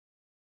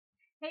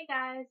Hey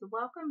guys,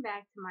 welcome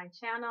back to my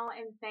channel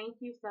and thank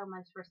you so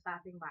much for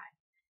stopping by.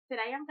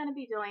 Today I'm going to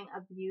be doing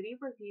a beauty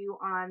review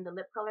on the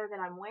lip color that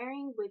I'm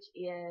wearing, which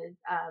is,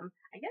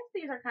 I guess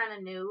these are kind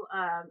of new.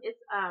 It's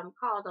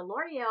called a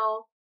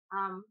L'Oreal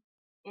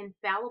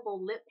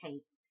Infallible Lip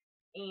Paint.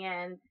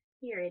 And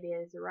here it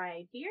is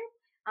right here.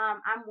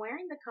 I'm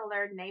wearing the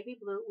color navy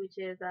blue, which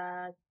is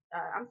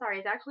I'm sorry,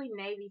 it's actually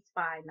Navy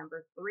Spy,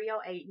 number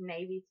 308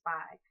 Navy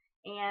Spy.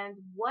 And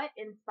what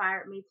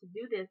inspired me to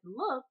do this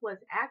look was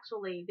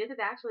this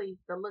is actually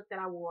the look that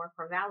I wore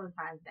for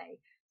Valentine's Day.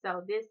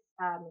 So this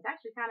is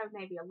actually kind of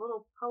maybe a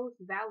little post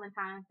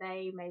Valentine's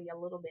Day, maybe a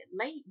little bit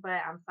late,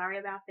 but I'm sorry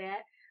about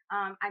that.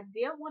 I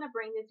did want to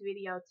bring this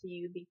video to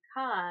you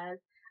because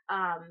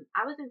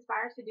I was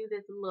inspired to do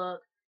this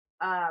look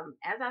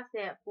as I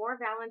said, for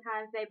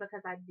Valentine's Day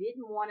because I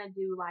didn't want to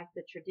do like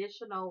the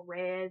traditional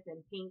reds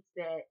and pinks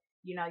that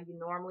you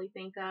normally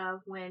think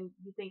of when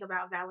you think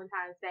about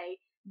Valentine's Day.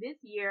 This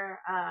year,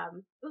 it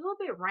was a little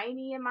bit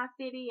rainy in my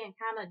city and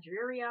kind of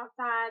dreary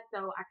outside,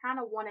 so I kind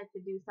of wanted to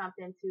do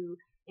something to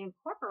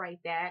incorporate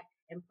that.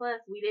 And plus,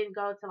 we didn't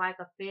go to like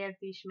a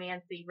fancy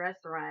schmancy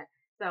restaurant,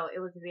 so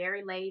it was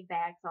very laid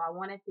back. So I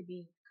wanted to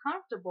be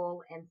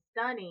comfortable and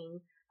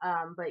stunning,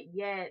 but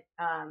yet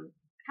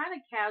kind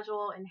of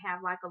casual and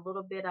have like a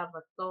little bit of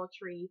a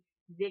sultry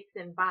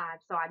vixen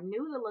vibe. So I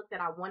knew the look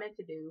that I wanted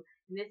to do.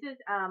 And this is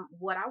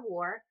what I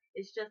wore.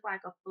 It's just like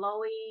a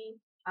flowy,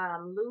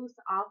 loose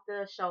off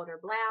the shoulder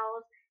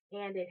blouse.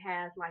 And it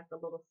has like the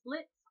little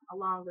slits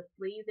along the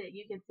sleeve that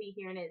you can see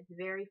here. And it's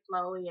very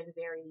flowy and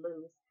very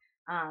loose.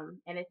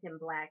 And it's in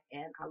black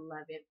and I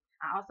love it.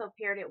 I also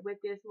paired it with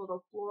this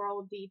little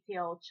floral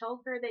detail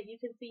choker that you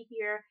can see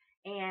here.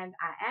 And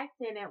I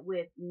accented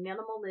with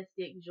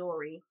minimalistic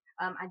jewelry.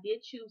 I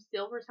did choose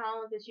silver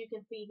tones, as you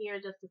can see here,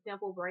 just a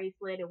simple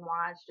bracelet and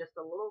watch, just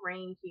a little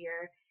ring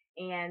here,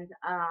 and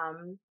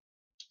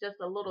just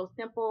a little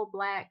simple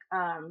black,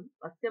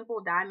 a simple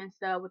diamond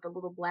stud with a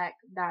little black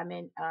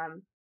diamond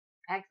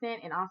accent,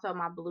 and also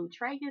my blue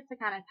tragus to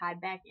kind of tie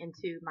back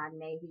into my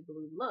navy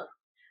blue look.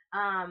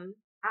 I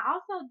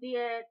also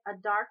did a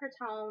darker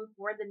tone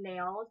for the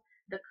nails.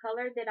 The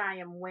color that I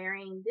am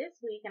wearing this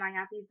week, and I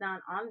got these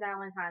done on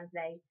Valentine's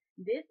Day,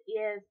 this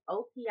is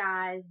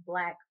OPI's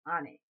Black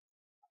Onyx.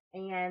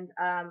 And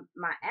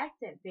my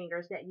accent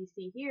fingers that you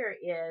see here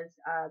is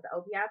the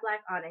OPI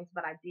Black Onyx,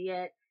 but I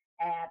did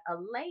add a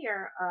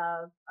layer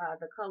of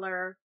the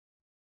color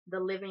The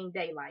Living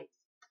Daylights.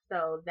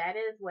 So that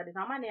is what is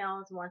on my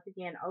nails. Once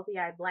again,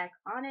 OPI Black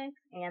Onyx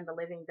and The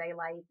Living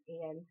Daylights.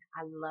 And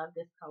I love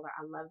this color.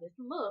 I love this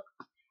look.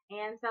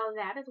 And so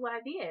that is what I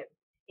did.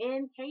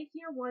 In case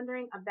you're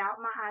wondering about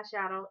my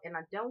eyeshadow, and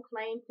I don't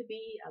claim to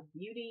be a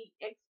beauty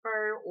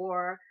expert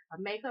or a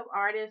makeup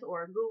artist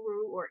or a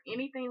guru or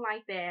anything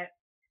like that,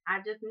 I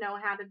just know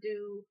how to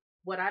do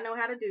what I know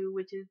how to do,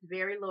 which is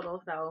very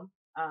little. So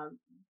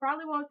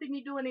probably won't see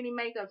me doing any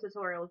makeup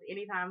tutorials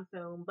anytime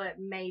soon, but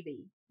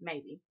maybe.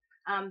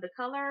 The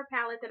color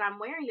palette that I'm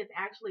wearing is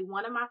actually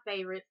one of my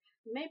favorites,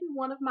 maybe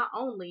one of my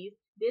onlys.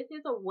 This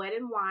is a Wet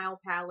n Wild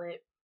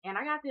palette. And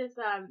I got this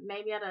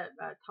maybe at a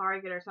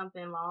Target or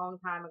something a long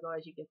time ago.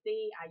 As you can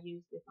see, I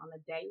use this on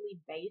a daily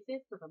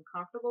basis because I'm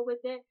comfortable with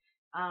it.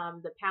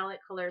 The palette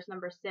color is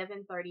number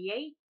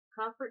 738,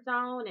 Comfort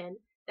Zone, and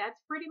that's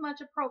pretty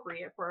much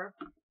appropriate for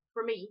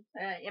me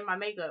in my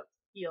makeup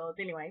skills.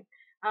 Anyway,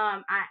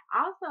 I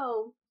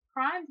also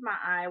primed my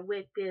eye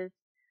with this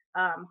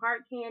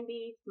Heart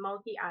Candy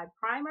Smoky Eye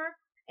Primer.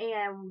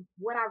 And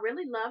what I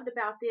really loved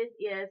about this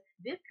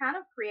kind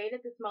of created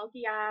the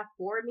smoky eye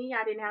for me.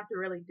 I didn't have to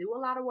really do a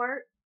lot of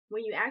work.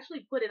 When you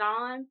actually put it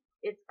on,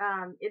 it's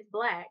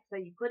black, so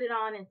you put it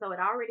on, and so it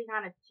already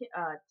kind of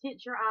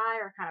tints your eye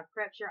or kind of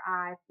preps your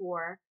eye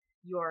for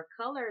your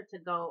color to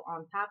go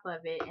on top of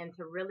it and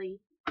to really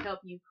help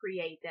you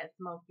create that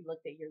smoky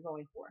look that you're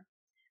going for.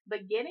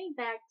 But getting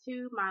back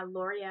to my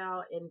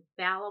L'Oreal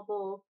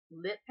Infallible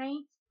lip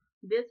paints,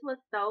 this was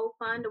so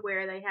fun to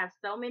wear. They have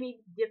so many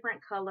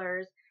different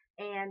colors,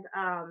 and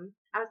I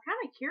was kind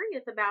of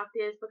curious about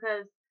this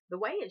because the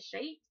way it's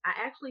shaped, I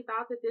actually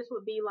thought that this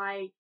would be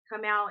like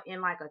come out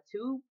in like a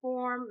tube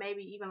form,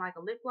 maybe even like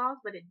a lip gloss,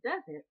 but it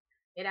doesn't.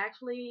 It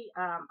actually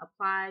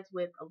applies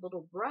with a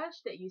little brush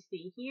that you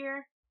see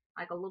here,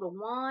 like a little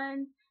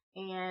wand,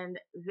 and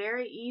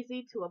very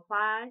easy to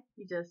apply.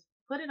 You just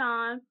put it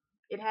on.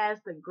 It has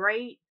the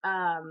great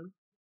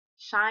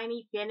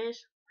shiny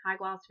finish, high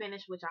gloss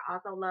finish, which I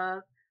also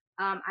love.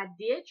 I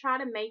did try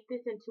to make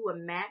this into a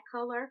matte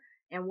color,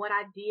 and what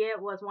I did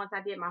was once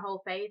I did my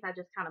whole face, I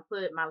just kind of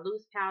put my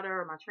loose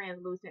powder or my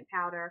translucent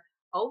powder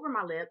over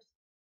my lips,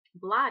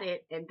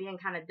 blotted, and then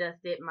kind of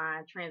dusted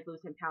my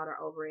translucent powder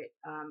over it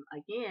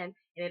again,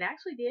 and it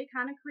actually did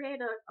kind of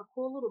create a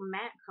cool little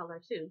matte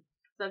color too.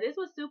 So this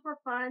was super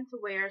fun to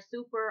wear,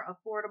 super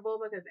affordable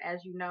because,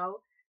 as you know,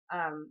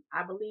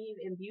 I believe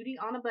in beauty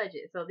on a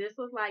budget. So this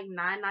was like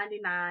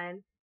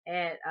 $9.99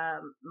 at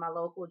my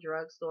local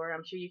drugstore.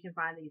 I'm sure you can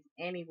find these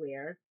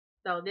anywhere.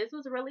 So this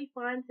was really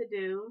fun to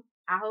do.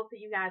 I hope that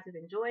you guys have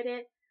enjoyed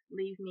it.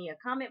 Leave me a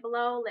comment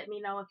below. Let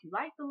me know if you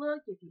like the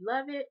look, if you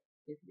love it,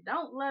 if you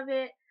don't love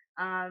it.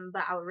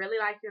 But I would really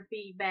like your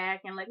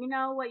feedback and let me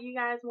know what you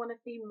guys want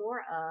to see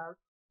more of.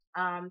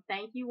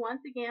 Thank you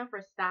once again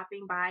for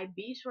stopping by.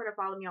 Be sure to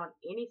follow me on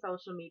any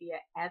social media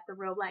at The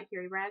Real Black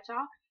Carrie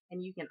Bradshaw.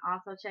 And you can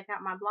also check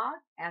out my blog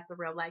at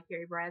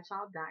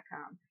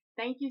therealblackcarriebradshaw.com.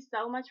 Thank you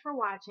so much for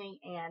watching,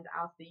 and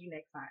I'll see you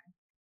next time.